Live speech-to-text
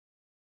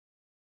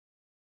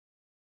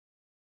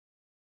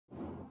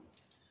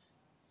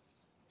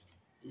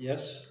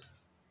Yes,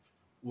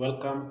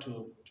 welcome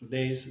to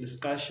today's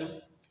discussion.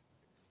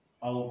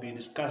 I will be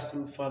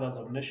discussing Fathers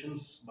of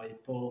Nations by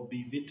Paul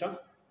B. VITTA,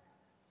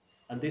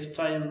 and this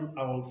time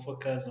I will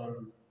focus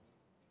on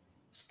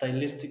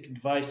stylistic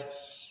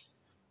devices.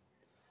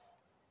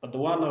 But the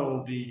one I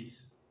will be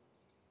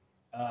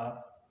uh,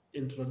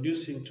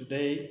 introducing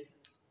today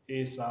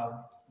is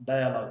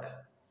dialogue.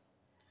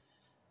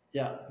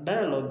 Yeah,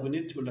 dialogue, we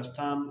need to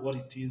understand what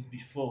it is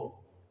before.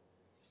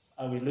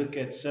 I will look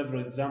at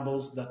several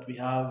examples that we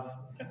have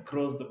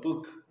across the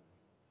book.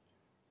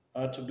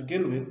 To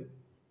begin with,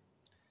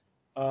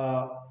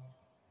 uh,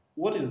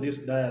 what is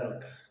this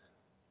dialogue?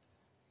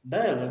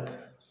 Dialogue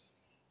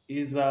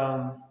is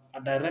a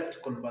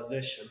direct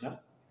conversation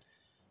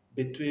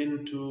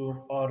between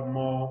two or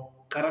more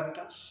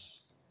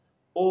characters,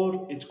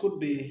 or it could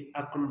be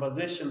a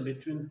conversation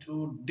between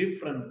two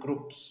different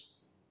groups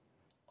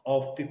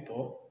of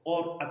people,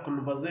 or a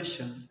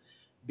conversation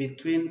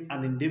between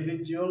an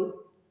individual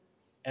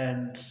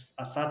and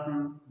a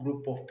certain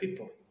group of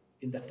people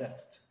in the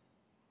text.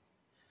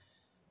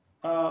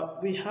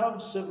 We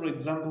have several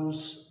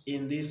examples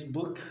in this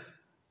book,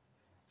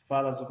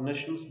 Fathers of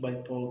Nations by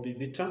Paul B.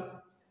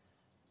 Vitta.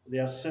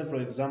 There are several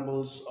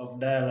examples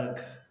of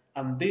dialogue,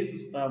 and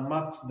this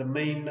marks the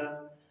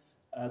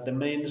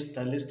main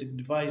stylistic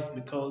device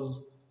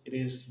because it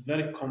is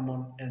very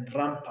common and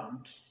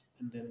rampant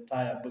in the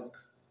entire book.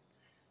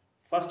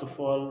 First of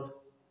all,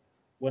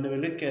 when we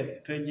look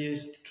at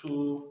pages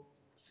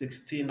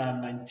 216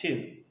 and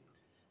 19,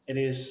 it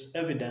is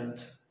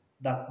evident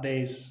that there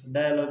is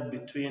dialogue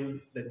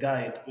between the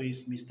guide, who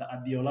is Mr.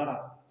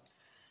 Abiola,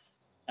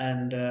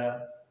 and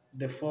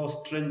the four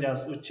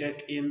strangers who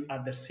check in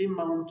at the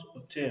Seamount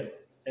Hotel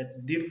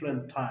at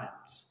different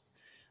times.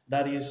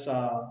 That is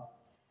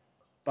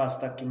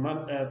Pastor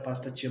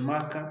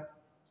Chimaka,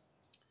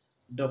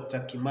 Dr.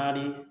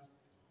 Kimani,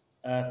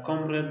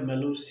 Comrade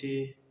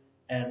Melusi,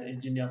 and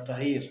Engineer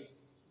Tahir.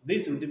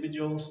 These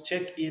individuals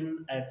check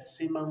in at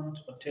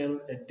Seamount Hotel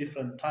at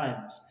different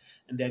times,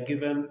 and they are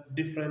given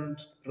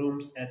different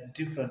rooms at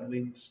different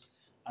wings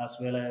as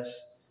well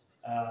as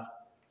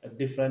at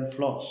different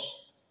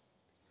floors.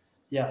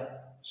 Yeah,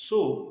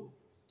 so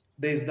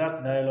there's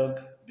that dialogue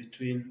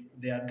between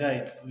their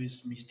guide, who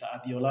is Mr.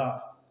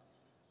 Abiola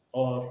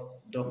or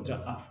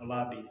Dr.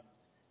 Afolabi,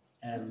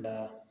 and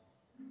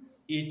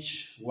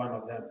each one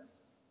of them.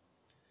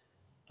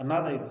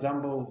 Another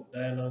example of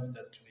dialogue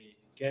that we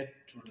get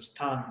to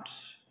understand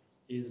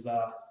is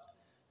the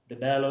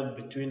dialogue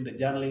between the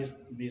journalist,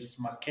 Miss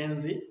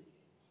Mackenzie,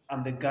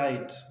 and the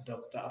guide,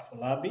 Dr.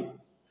 Afolabi,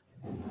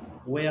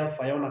 where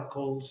Fiona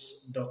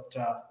calls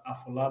Dr.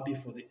 Afolabi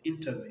for the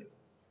interview.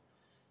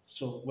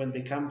 So when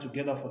they come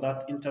together for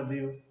that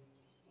interview,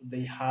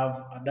 they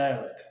have a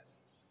dialogue.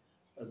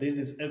 This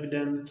is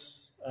evident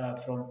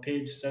from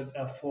page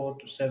 4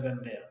 to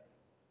 7 there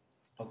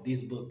of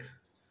this book.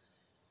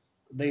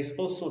 There is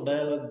also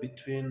dialogue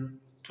between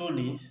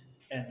Tony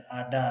and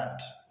Adad,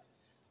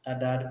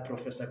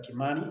 Professor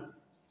Kimani.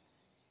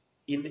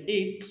 In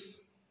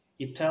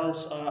it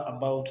tells her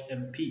about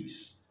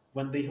MPs.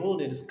 When they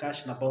hold a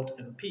discussion about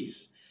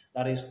MPs,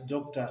 that is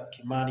Dr.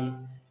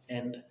 Kimani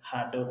and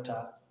her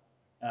daughter,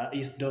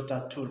 his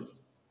daughter Tuni.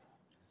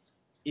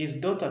 His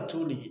daughter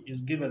Tuni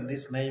is given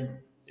this name.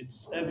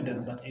 It's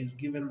evident that he's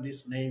given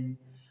this name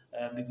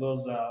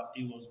because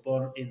he was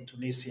born in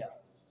Tunisia.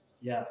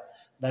 Yeah,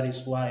 that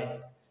is why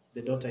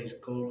the daughter is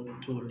called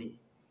Tuni.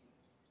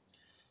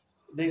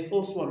 There's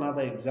also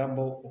another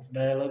example of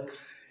dialogue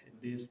in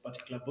this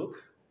particular book.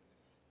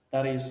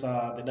 That is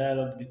the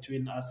dialogue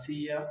between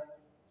Asiya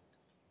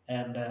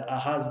and her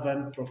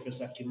husband,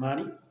 Professor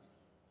Kimani,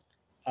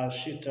 as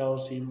she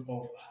tells him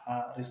of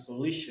her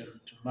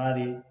resolution to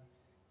marry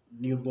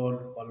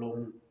newborn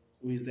Walomu,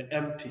 who is the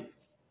MP.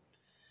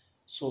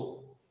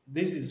 So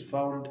this is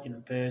found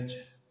in page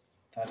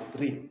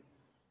 33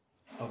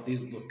 of this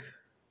book.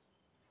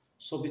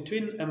 So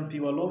between MP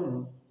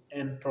Walomu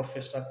and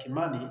Professor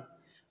Kimani,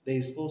 there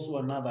is also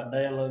another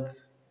dialogue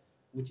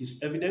which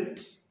is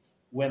evident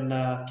when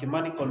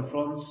Kimani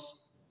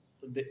confronts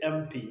the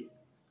MP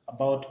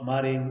about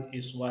marrying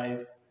his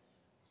wife,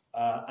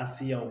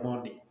 Asiya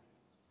Omondi.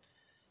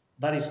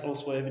 That is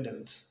also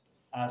evident,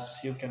 as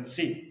you can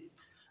see.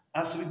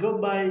 As we go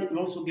by, we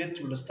also get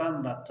to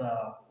understand that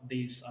there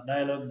is a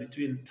dialogue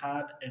between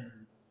Tad and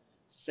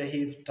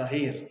Sehif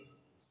Tahir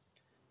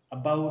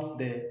about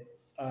the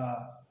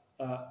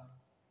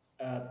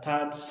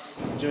Tad's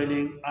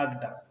joining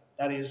AGDA.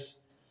 That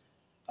is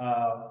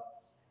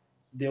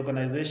the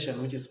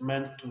organization which is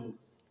meant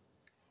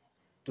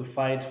to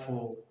fight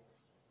for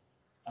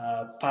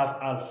Path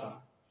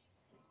Alpha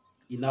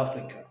in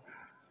Africa.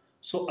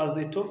 So as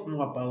they talk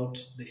more about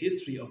the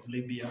history of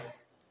Libya,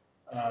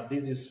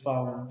 this is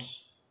found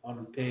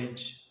on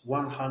page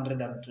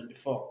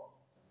 124.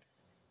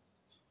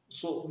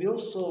 So we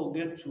also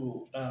get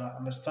to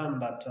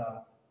understand that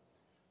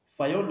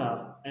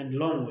Fiona and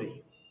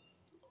Longway,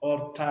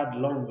 or Tad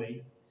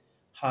Longway,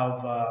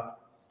 have a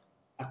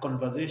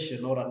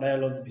conversation or a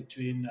dialogue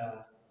between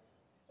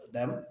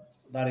them,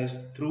 that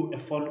is through a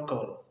phone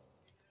call.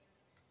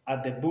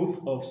 at the booth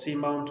of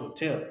Seamount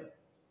Hotel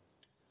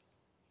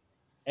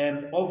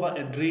and over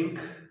a drink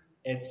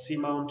at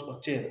Seamount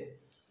Hotel.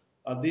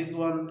 This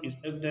one is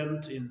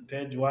evident in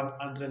page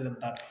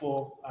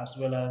 134 as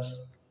well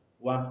as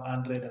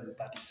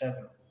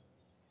 137.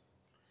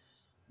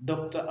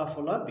 Dr.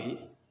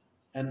 Afolabi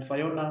and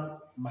Fiona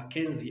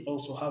Mackenzie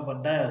also have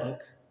a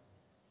dialogue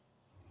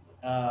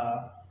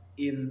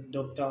in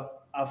Dr.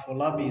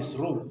 Afolabi's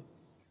room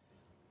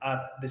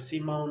at the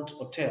Seamount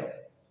Hotel,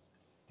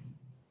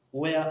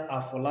 where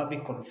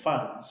Afolabi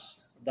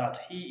confirms that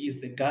he is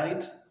the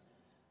guide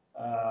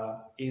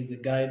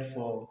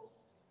for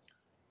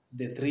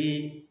the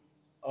three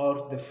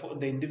or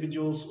the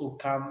individuals who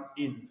come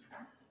in,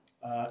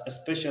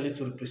 especially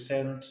to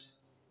represent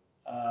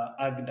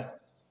Agda.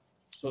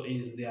 So he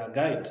is their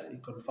guide. He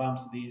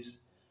confirms this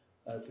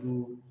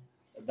through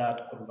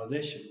that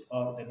conversation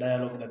or the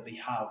dialogue that they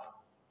have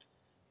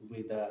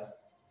with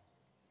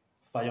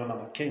Fiona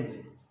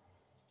Mackenzie.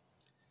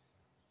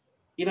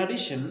 In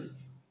addition,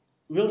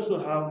 we also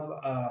have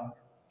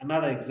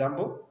another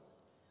example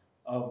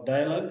of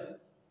dialogue.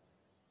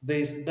 There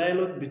is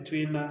dialogue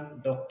between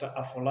Dr.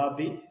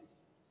 Afolabi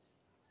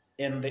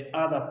and the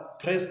other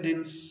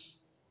presidents,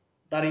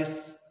 that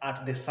is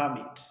at the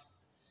summit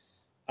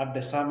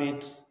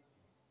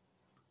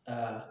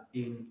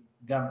in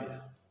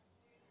Gambia.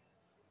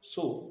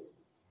 So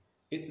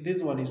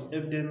this one is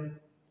evident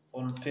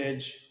on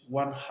page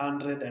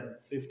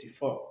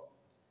 154.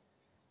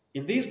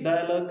 In this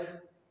dialogue,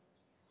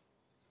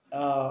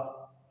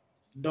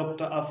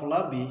 Dr.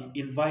 Afolabi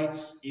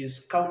invites his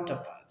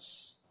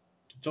counterparts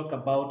to talk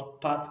about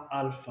Path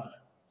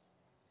Alpha.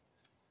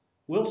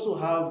 We also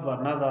have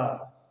another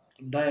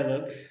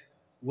dialogue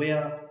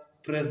where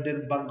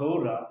President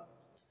Bangura,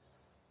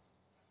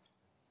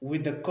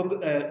 with the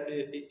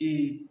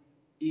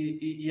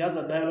he has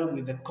a dialogue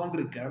with the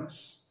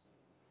congregants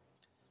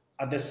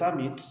at the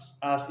summit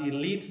as he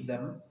leads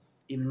them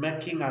in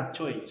making a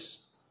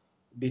choice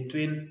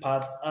between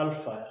Path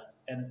Alpha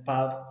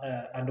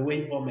and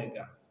Way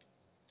Omega.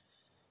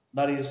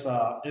 That is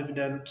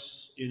evident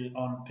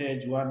on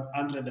page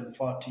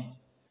 140.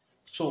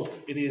 So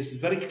it is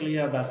very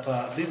clear that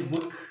this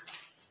book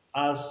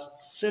has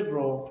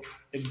several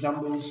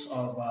examples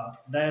of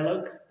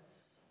dialogue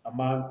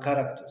among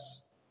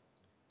characters.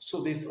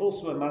 So there's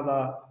also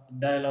another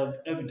dialogue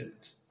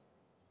evident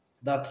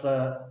that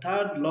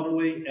Tad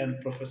Longway and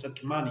Professor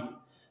Kimani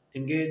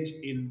engage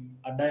in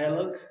a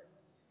dialogue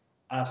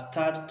as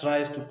Tad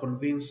tries to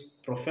convince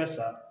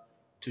Professor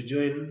to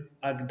join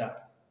AGDA,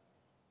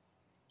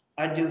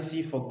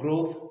 Agency for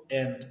Growth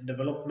and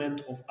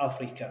Development of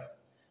Africa.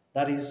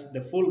 That is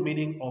the full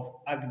meaning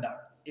of AGDA,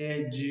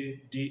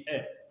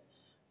 AGDA,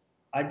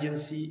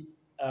 Agency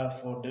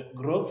for the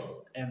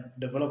Growth and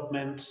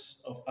Development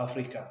of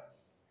Africa.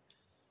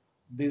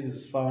 This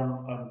is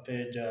found on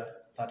page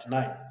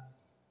 39.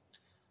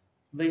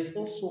 There is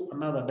also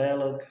another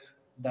dialogue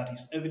that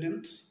is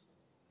evident,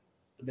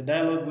 the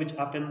dialogue which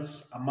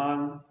happens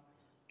among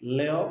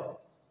Leo,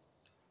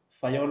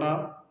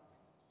 Fiona,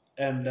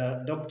 and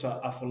Dr.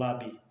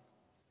 Afolabi.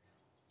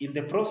 In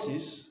the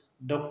process,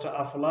 Dr.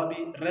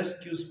 Afolabi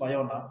rescues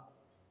Fiona,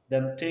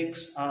 then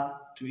takes her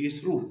to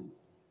his room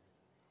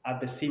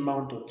at the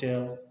Seamount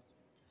Hotel,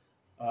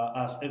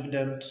 as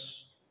evident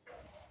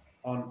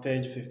on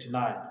page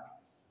 59.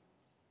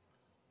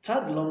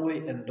 Tad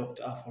Longway and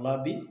Dr.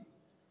 Afolabi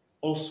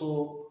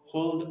also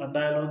hold a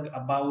dialogue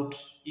about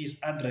his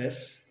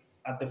address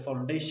at the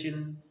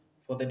Foundation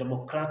for the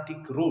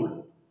Democratic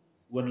Rule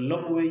when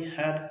Longway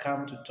had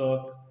come to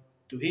talk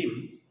to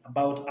him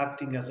about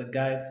acting as a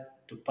guide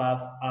to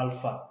Path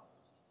Alpha.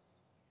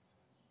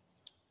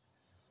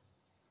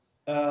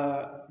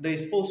 There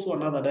is also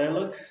another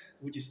dialogue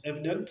which is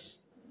evident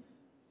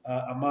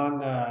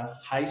among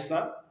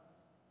Haisa,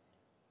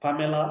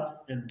 Pamela,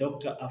 and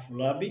Dr.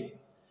 Afolabi.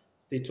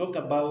 They talk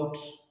about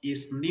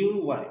his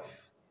new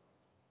wife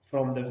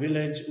from the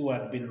village who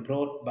had been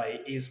brought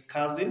by his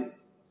cousin,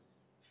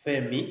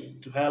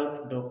 Femi, to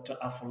help Dr.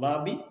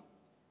 Afolabi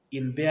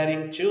in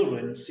bearing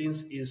children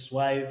since his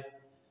wife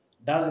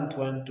doesn't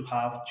want to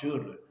have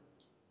children.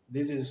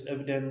 This is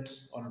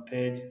evident on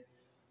page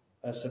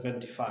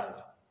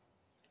 75.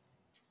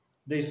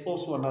 There is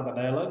also another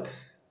dialogue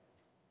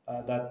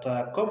that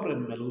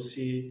Comrade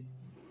Melusi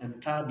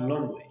and Tad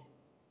Longway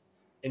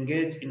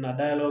engage in a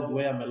dialogue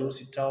where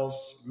Melusi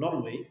tells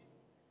Longway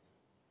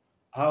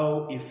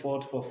how he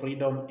fought for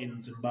freedom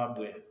in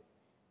Zimbabwe.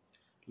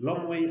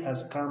 Longway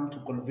has come to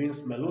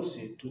convince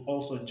Melusi to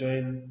also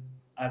join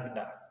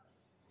AGDA.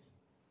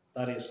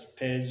 That is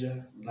page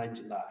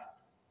 99.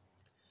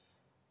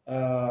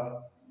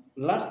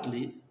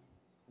 Lastly,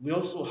 we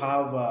also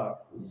have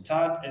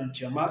Tad and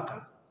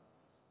Chiamaka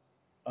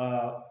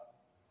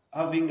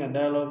having a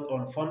dialogue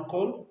on phone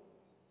call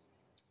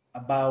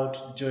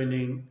about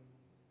joining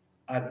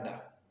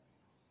AGDA.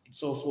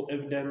 It's also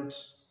evident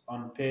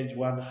on page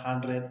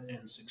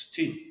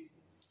 116.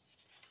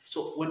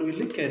 So when we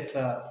look at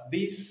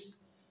this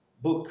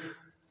book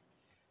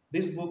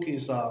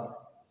is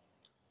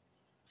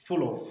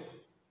full of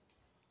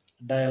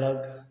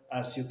dialogue,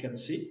 as you can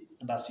see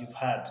and as you've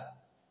heard.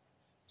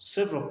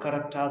 Several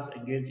characters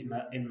engage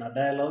in a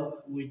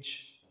dialogue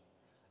which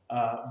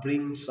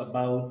brings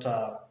about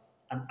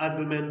an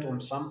agreement on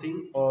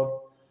something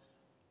or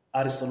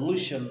a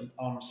resolution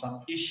on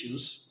some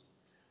issues,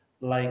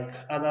 like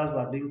others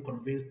are being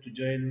convinced to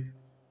join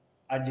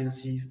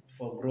Agency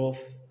for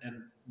Growth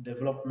and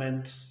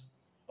Development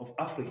of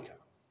Africa,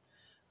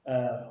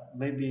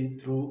 maybe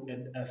through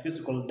a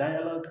physical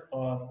dialogue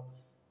or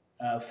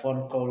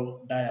phone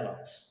call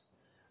dialogues.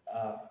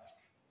 Uh,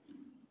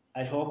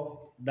 I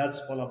hope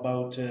that's all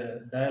about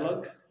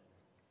dialogue.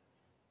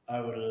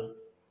 I will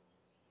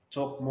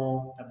talk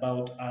more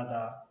about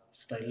other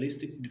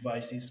stylistic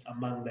devices,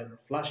 among them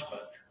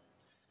flashback,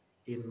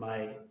 in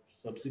my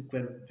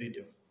subsequent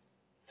video.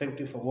 Thank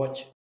you for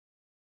watching.